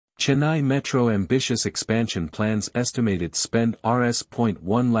Chennai Metro ambitious expansion plans estimated spend Rs.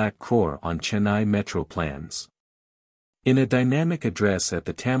 1 lakh crore on Chennai Metro plans. In a dynamic address at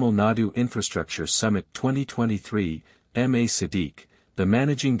the Tamil Nadu Infrastructure Summit 2023, M.A. SciTech, the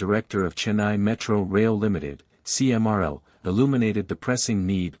managing director of Chennai Metro Rail Limited, CMRL, illuminated the pressing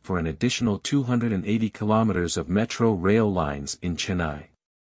need for an additional 280 kilometers of metro rail lines in Chennai.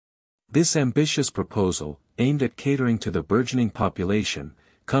 This ambitious proposal, aimed at catering to the burgeoning population,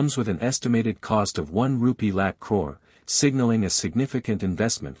 comes with an estimated cost of 1 lakh crore, signaling a significant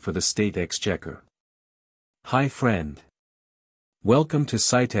investment for the state exchequer. Hi friend. Welcome to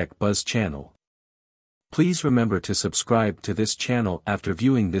SciTech Buzz channel. Please remember to subscribe to this channel after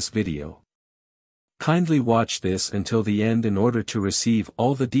viewing this video. Kindly watch this until the end in order to receive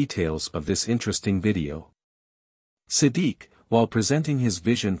all the details of this interesting video. SciTech, while presenting his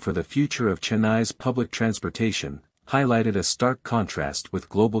vision for the future of Chennai's public transportation, highlighted a stark contrast with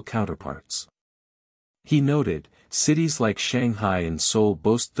global counterparts. He noted, cities like Shanghai and Seoul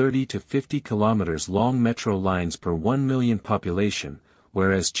boast 30 to 50 kilometers long metro lines per 1 million population,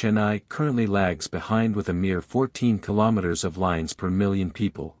 whereas Chennai currently lags behind with a mere 14 kilometers of lines per million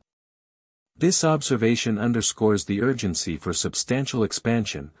people. This observation underscores the urgency for substantial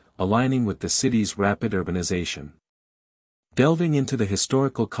expansion, aligning with the city's rapid urbanization. Delving into the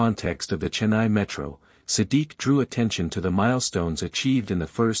historical context of the Chennai Metro, SciTech drew attention to the milestones achieved in the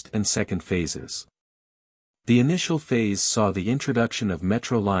first and second phases. The initial phase saw the introduction of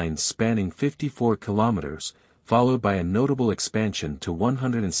metro lines spanning 54 kilometers, followed by a notable expansion to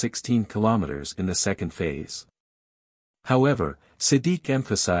 116 kilometers in the second phase. However, SciTech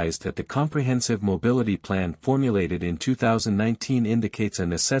emphasized that the comprehensive mobility plan formulated in 2019 indicates a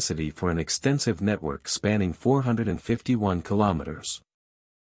necessity for an extensive network spanning 451 kilometers.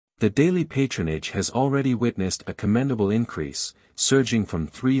 The daily patronage has already witnessed a commendable increase, surging from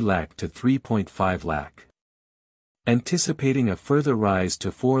 3 lakh to 3.5 lakh. Anticipating a further rise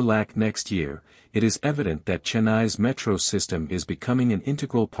to 4 lakh next year, it is evident that Chennai's metro system is becoming an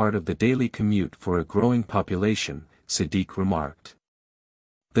integral part of the daily commute for a growing population, SciTech remarked.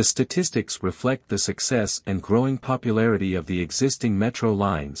 The statistics reflect the success and growing popularity of the existing metro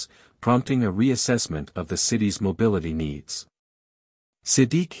lines, prompting a reassessment of the city's mobility needs.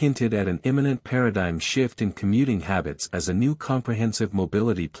 SciTech hinted at an imminent paradigm shift in commuting habits as a new comprehensive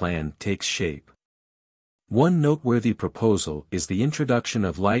mobility plan takes shape. One noteworthy proposal is the introduction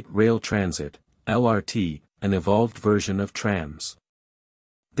of light rail transit, LRT, an evolved version of trams.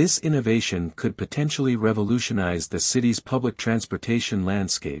 This innovation could potentially revolutionize the city's public transportation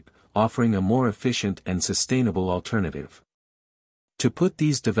landscape, offering a more efficient and sustainable alternative. To put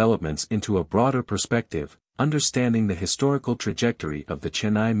these developments into a broader perspective, understanding the historical trajectory of the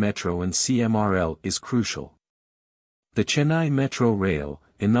Chennai Metro and CMRL is crucial. The Chennai Metro Rail,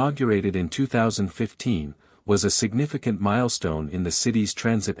 inaugurated in 2015, was a significant milestone in the city's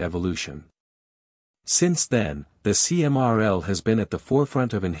transit evolution. Since then, the CMRL has been at the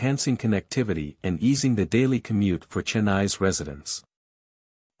forefront of enhancing connectivity and easing the daily commute for Chennai's residents.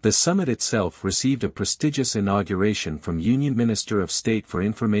 The summit itself received a prestigious inauguration from Union Minister of State for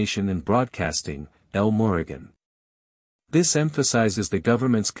Information and Broadcasting, L. Murugan. This emphasizes the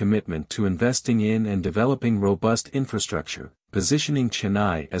government's commitment to investing in and developing robust infrastructure, positioning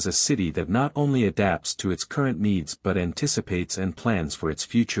Chennai as a city that not only adapts to its current needs but anticipates and plans for its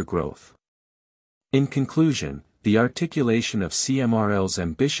future growth. In conclusion, the articulation of CMRL's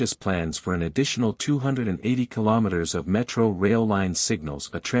ambitious plans for an additional 280 kilometers of metro rail line signals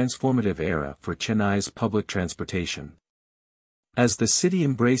a transformative era for Chennai's public transportation. As the city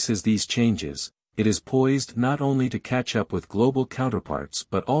embraces these changes, it is poised not only to catch up with global counterparts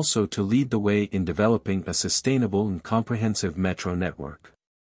but also to lead the way in developing a sustainable and comprehensive metro network.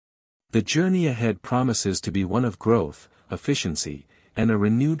 The journey ahead promises to be one of growth, efficiency, and a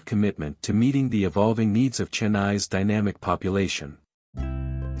renewed commitment to meeting the evolving needs of Chennai's dynamic population.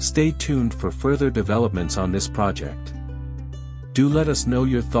 Stay tuned for further developments on this project. Do let us know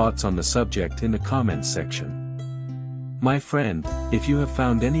your thoughts on the subject in the comments section. My friend, if you have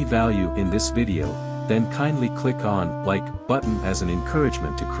found any value in this video, then kindly click on like button as an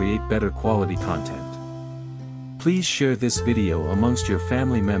encouragement to create better quality content. Please share this video amongst your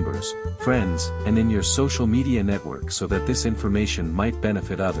family members, friends, and in your social media network so that this information might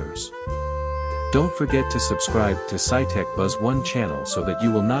benefit others. Don't forget to subscribe to SciTech Buzz 1 channel so that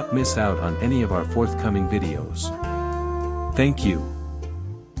you will not miss out on any of our forthcoming videos. Thank you.